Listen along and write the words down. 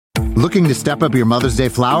Looking to step up your Mother's Day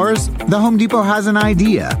flowers? The Home Depot has an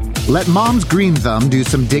idea. Let Mom's Green Thumb do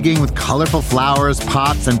some digging with colorful flowers,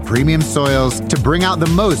 pots, and premium soils to bring out the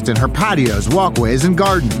most in her patios, walkways, and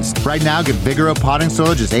gardens. Right now, get Vigoro potting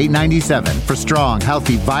soil just $8.97 for strong,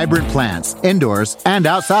 healthy, vibrant plants, indoors and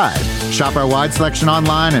outside. Shop our wide selection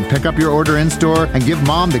online and pick up your order in-store and give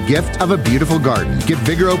Mom the gift of a beautiful garden. Get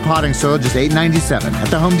Vigoro potting soil just $8.97 at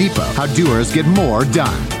the Home Depot. How doers get more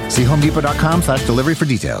done. See homedepot.com/delivery for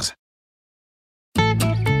details.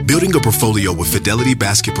 Building a portfolio with Fidelity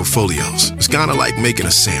Basket Portfolios is kind of like making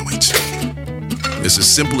a sandwich. It's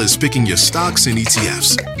as simple as picking your stocks and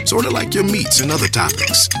ETFs, sort of like your meats and other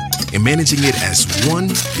toppings, and managing it as one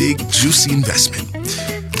big, juicy investment.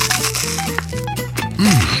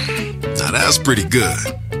 Now that's pretty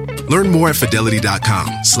good. Learn more at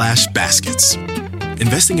fidelity.com/baskets.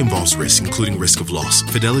 Investing involves risk, including risk of loss.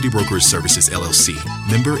 Fidelity Brokerage Services, LLC.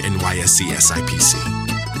 Member NYSE SIPC.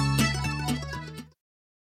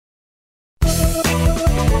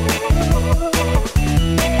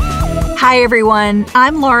 Hi, everyone.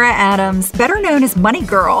 I'm Laura Adams, better known as Money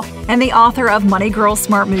Girl, and the author of Money Girl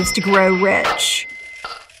Smart Moves to Grow Rich.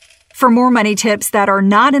 For more money tips that are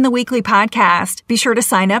not in the weekly podcast, be sure to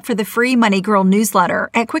sign up for the free Money Girl newsletter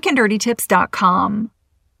at quickanddirtytips.com.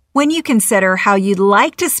 When you consider how you'd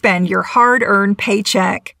like to spend your hard-earned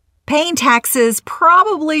paycheck, paying taxes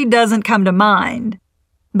probably doesn't come to mind.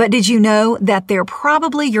 But did you know that they're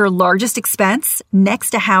probably your largest expense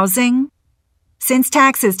next to housing? Since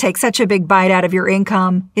taxes take such a big bite out of your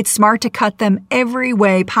income, it's smart to cut them every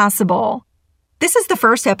way possible. This is the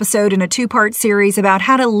first episode in a two-part series about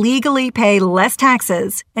how to legally pay less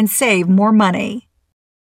taxes and save more money.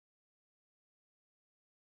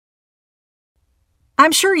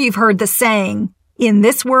 I'm sure you've heard the saying, "In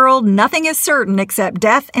this world, nothing is certain except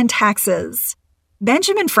death and taxes."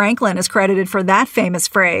 Benjamin Franklin is credited for that famous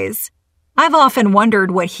phrase. I've often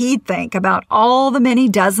wondered what he'd think about all the many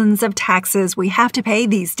dozens of taxes we have to pay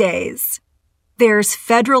these days. There's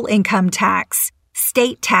federal income tax,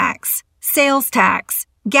 state tax, sales tax,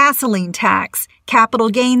 gasoline tax, capital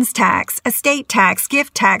gains tax, estate tax,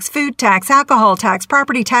 gift tax, food tax, alcohol tax,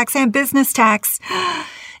 property tax, and business tax,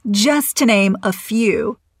 just to name a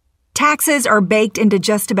few. Taxes are baked into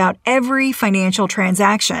just about every financial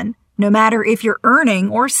transaction, no matter if you're earning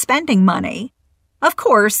or spending money. Of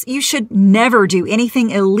course, you should never do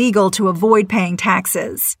anything illegal to avoid paying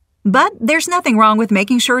taxes. But there's nothing wrong with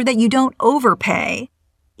making sure that you don't overpay.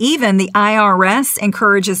 Even the IRS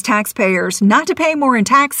encourages taxpayers not to pay more in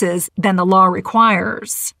taxes than the law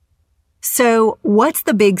requires. So, what's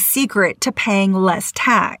the big secret to paying less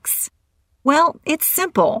tax? Well, it's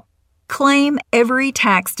simple. Claim every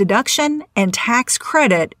tax deduction and tax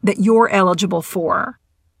credit that you're eligible for.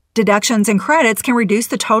 Deductions and credits can reduce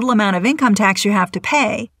the total amount of income tax you have to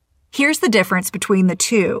pay. Here's the difference between the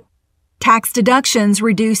two. Tax deductions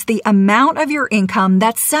reduce the amount of your income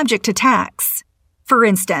that's subject to tax. For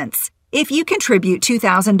instance, if you contribute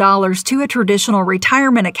 $2,000 to a traditional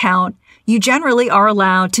retirement account, you generally are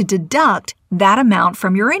allowed to deduct that amount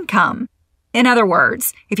from your income. In other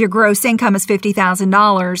words, if your gross income is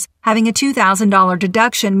 $50,000, having a $2,000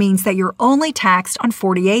 deduction means that you're only taxed on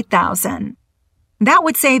 $48,000. That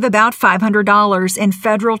would save about $500 in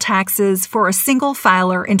federal taxes for a single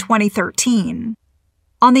filer in 2013.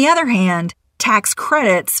 On the other hand, tax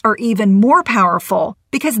credits are even more powerful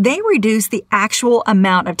because they reduce the actual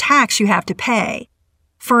amount of tax you have to pay.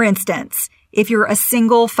 For instance, if you're a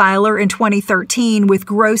single filer in 2013 with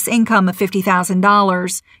gross income of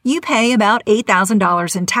 $50,000, you pay about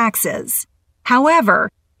 $8,000 in taxes.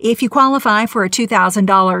 However, if you qualify for a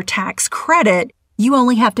 $2,000 tax credit, you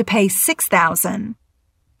only have to pay $6,000.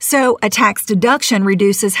 So a tax deduction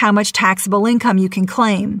reduces how much taxable income you can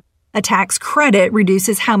claim. A tax credit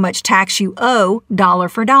reduces how much tax you owe dollar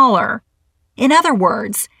for dollar. In other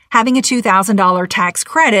words, having a $2,000 tax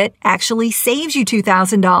credit actually saves you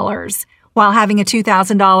 $2,000, while having a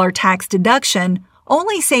 $2,000 tax deduction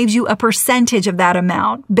only saves you a percentage of that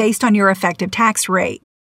amount based on your effective tax rate.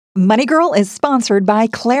 Money Girl is sponsored by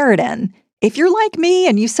Claritin. If you're like me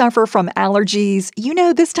and you suffer from allergies, you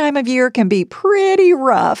know this time of year can be pretty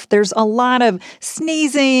rough. There's a lot of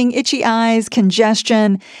sneezing, itchy eyes,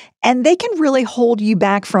 congestion, and they can really hold you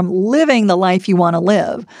back from living the life you want to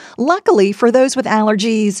live. Luckily, for those with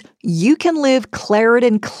allergies, you can live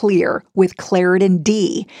Claritin Clear with Claritin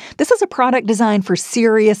D. This is a product designed for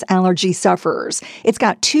serious allergy sufferers. It's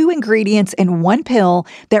got 2 ingredients in one pill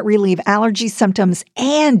that relieve allergy symptoms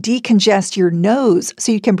and decongest your nose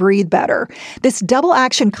so you can breathe better. This double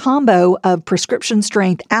action combo of prescription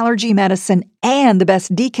strength allergy medicine And the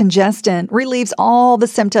best decongestant relieves all the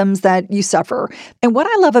symptoms that you suffer. And what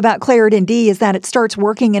I love about Claritin D is that it starts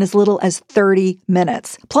working in as little as 30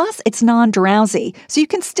 minutes. Plus, it's non-drowsy, so you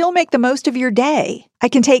can still make the most of your day. I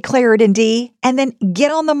can take Claritin D and then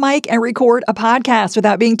get on the mic and record a podcast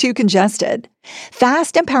without being too congested.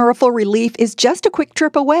 Fast and powerful relief is just a quick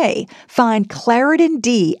trip away. Find Claritin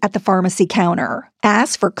D at the pharmacy counter.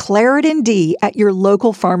 Ask for Claritin D at your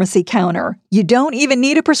local pharmacy counter. You don't even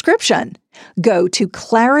need a prescription. Go to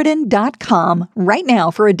Claritin.com right now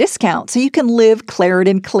for a discount so you can live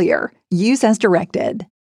Claritin Clear. Use as directed.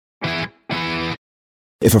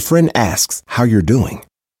 If a friend asks how you're doing,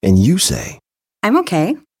 and you say, I'm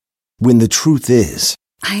okay. When the truth is,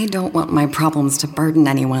 I don't want my problems to burden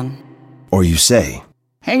anyone. Or you say,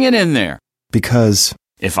 hang it in there. Because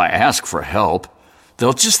if I ask for help,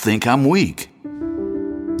 they'll just think I'm weak.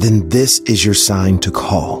 Then this is your sign to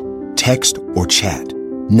call, text, or chat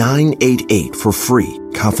 988 for free,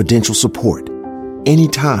 confidential support.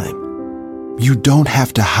 Anytime. You don't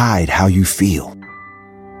have to hide how you feel.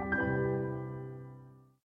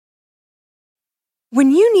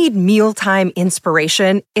 When you need mealtime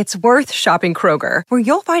inspiration, it's worth shopping Kroger, where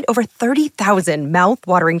you'll find over 30,000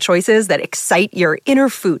 mouth-watering choices that excite your inner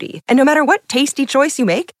foodie. And no matter what tasty choice you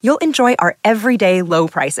make, you'll enjoy our everyday low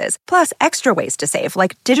prices, plus extra ways to save,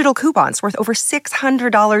 like digital coupons worth over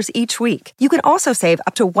 $600 each week. You can also save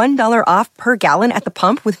up to $1 off per gallon at the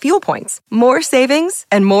pump with fuel points. More savings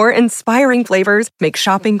and more inspiring flavors make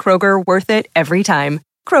shopping Kroger worth it every time.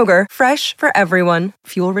 Kroger, fresh for everyone.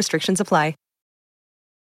 Fuel restrictions apply.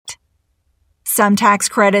 Some tax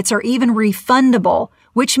credits are even refundable,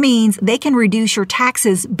 which means they can reduce your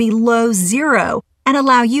taxes below zero and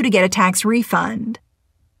allow you to get a tax refund.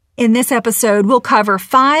 In this episode, we'll cover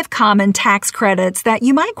 5 common tax credits that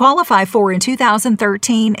you might qualify for in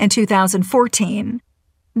 2013 and 2014.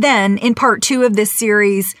 Then, in part 2 of this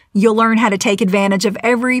series, you'll learn how to take advantage of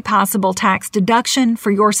every possible tax deduction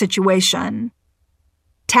for your situation.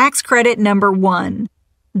 Tax credit number 1,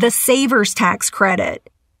 the Savers Tax Credit.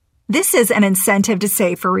 This is an incentive to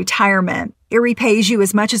save for retirement. It repays you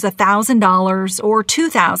as much as $1,000 or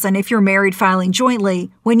 $2,000 if you're married filing jointly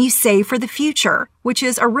when you save for the future, which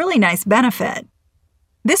is a really nice benefit.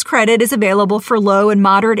 This credit is available for low and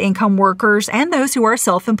moderate income workers and those who are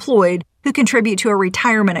self-employed who contribute to a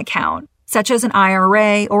retirement account, such as an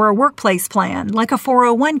IRA or a workplace plan like a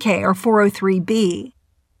 401k or 403b.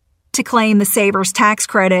 To claim the Savers Tax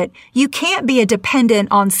Credit, you can't be a dependent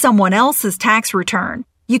on someone else's tax return.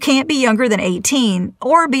 You can't be younger than 18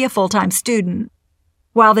 or be a full-time student.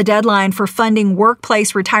 While the deadline for funding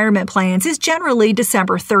workplace retirement plans is generally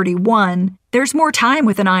December 31, there's more time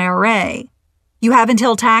with an IRA. You have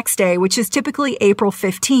until tax day, which is typically April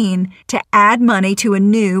 15, to add money to a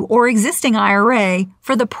new or existing IRA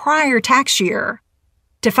for the prior tax year.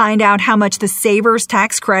 To find out how much the Savers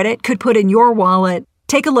Tax Credit could put in your wallet,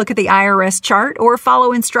 take a look at the IRS chart or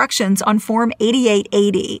follow instructions on Form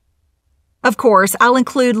 8880. Of course, I'll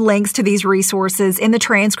include links to these resources in the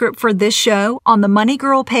transcript for this show on the Money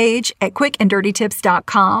Girl page at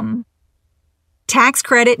quickanddirtytips.com. Tax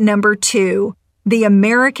credit number 2, the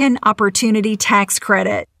American Opportunity Tax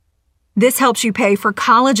Credit. This helps you pay for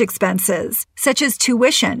college expenses, such as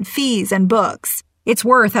tuition, fees, and books. It's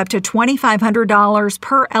worth up to $2,500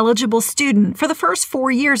 per eligible student for the first 4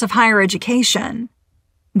 years of higher education.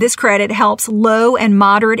 This credit helps low and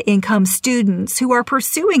moderate income students who are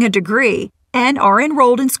pursuing a degree and are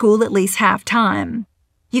enrolled in school at least half-time.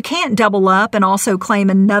 You can't double up and also claim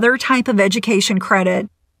another type of education credit,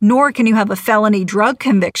 nor can you have a felony drug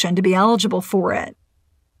conviction to be eligible for it.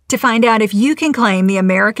 To find out if you can claim the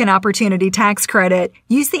American Opportunity Tax Credit,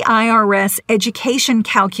 use the IRS Education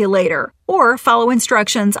Calculator or follow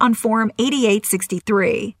instructions on Form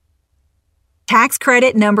 8863. Tax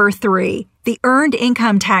credit number 3, the Earned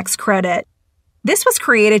Income Tax Credit. This was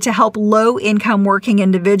created to help low-income working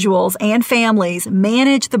individuals and families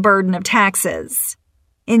manage the burden of taxes.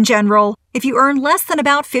 In general, if you earn less than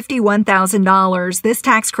about $51,000, this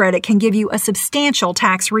tax credit can give you a substantial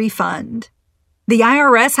tax refund. The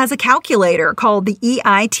IRS has a calculator called the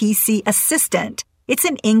EITC Assistant. It's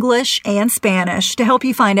in English and Spanish to help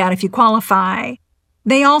you find out if you qualify.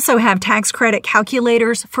 They also have tax credit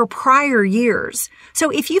calculators for prior years. So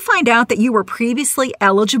if you find out that you were previously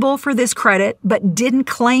eligible for this credit but didn't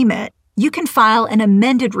claim it, you can file an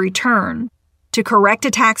amended return. To correct a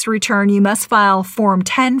tax return, you must file Form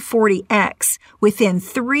 1040X within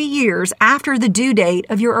 3 years after the due date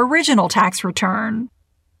of your original tax return.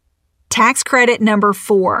 Tax credit number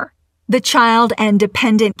 4, the Child and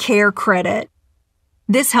Dependent Care Credit.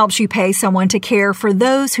 This helps you pay someone to care for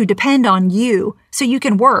those who depend on you so you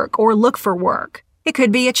can work or look for work. It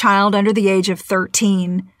could be a child under the age of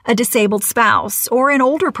 13, a disabled spouse, or an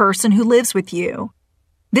older person who lives with you.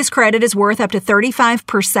 This credit is worth up to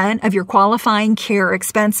 35% of your qualifying care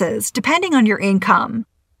expenses, depending on your income.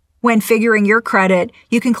 When figuring your credit,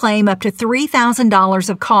 you can claim up to $3,000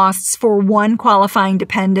 of costs for one qualifying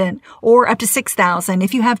dependent, or up to $6,000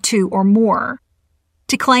 if you have two or more.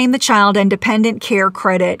 To claim the Child and Dependent Care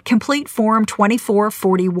Credit, complete Form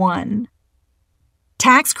 2441.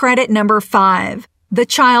 Tax credit number 5, the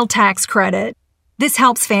Child Tax Credit. This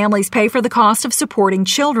helps families pay for the cost of supporting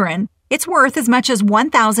children. It's worth as much as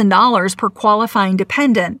 $1,000 per qualifying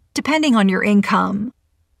dependent, depending on your income.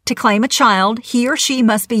 To claim a child, he or she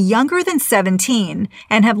must be younger than 17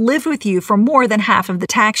 and have lived with you for more than half of the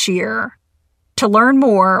tax year. To learn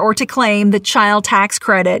more or to claim the Child Tax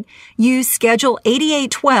Credit, use Schedule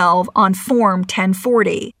 8812 on Form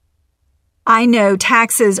 1040. I know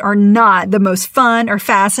taxes are not the most fun or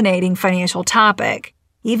fascinating financial topic.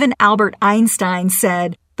 Even Albert Einstein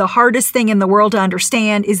said, "The hardest thing in the world to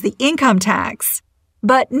understand is the income tax."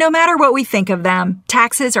 But no matter what we think of them,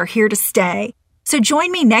 taxes are here to stay. So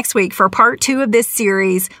join me next week for part 2 of this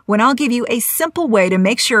series when I'll give you a simple way to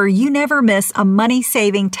make sure you never miss a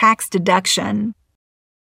money-saving tax deduction.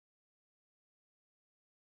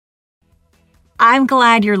 I'm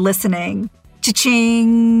glad you're listening.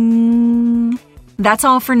 Cha-ching! That's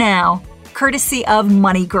all for now, courtesy of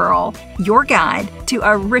Money Girl, your guide to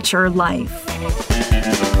a richer life.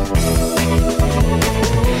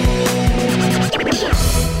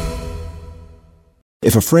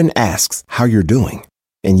 If a friend asks how you're doing,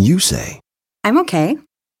 and you say, I'm okay.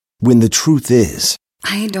 when the truth is,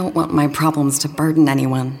 I don't want my problems to burden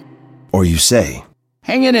anyone. or you say,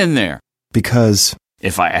 Hang it in there. because,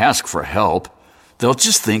 If I ask for help, they'll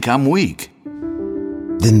just think I'm weak.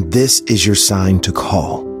 then this is your sign to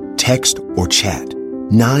call, text, or chat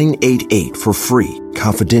 988 for free,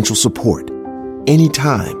 confidential support.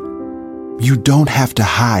 Anytime. You don't have to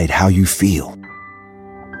hide how you feel.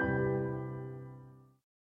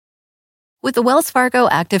 With the Wells Fargo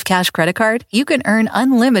Active Cash Credit Card, you can earn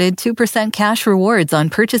unlimited 2% cash rewards on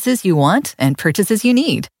purchases you want and purchases you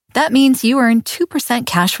need. That means you earn 2%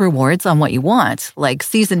 cash rewards on what you want, like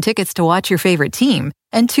season tickets to watch your favorite team,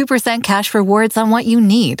 and 2% cash rewards on what you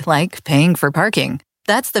need, like paying for parking.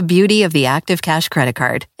 That's the beauty of the Active Cash Credit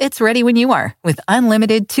Card. It's ready when you are, with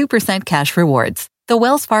unlimited 2% cash rewards. The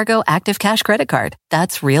Wells Fargo Active Cash Credit Card.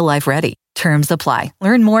 That's real life ready. Terms apply.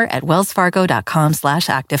 Learn more at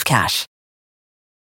wellsfargo.com/activecash.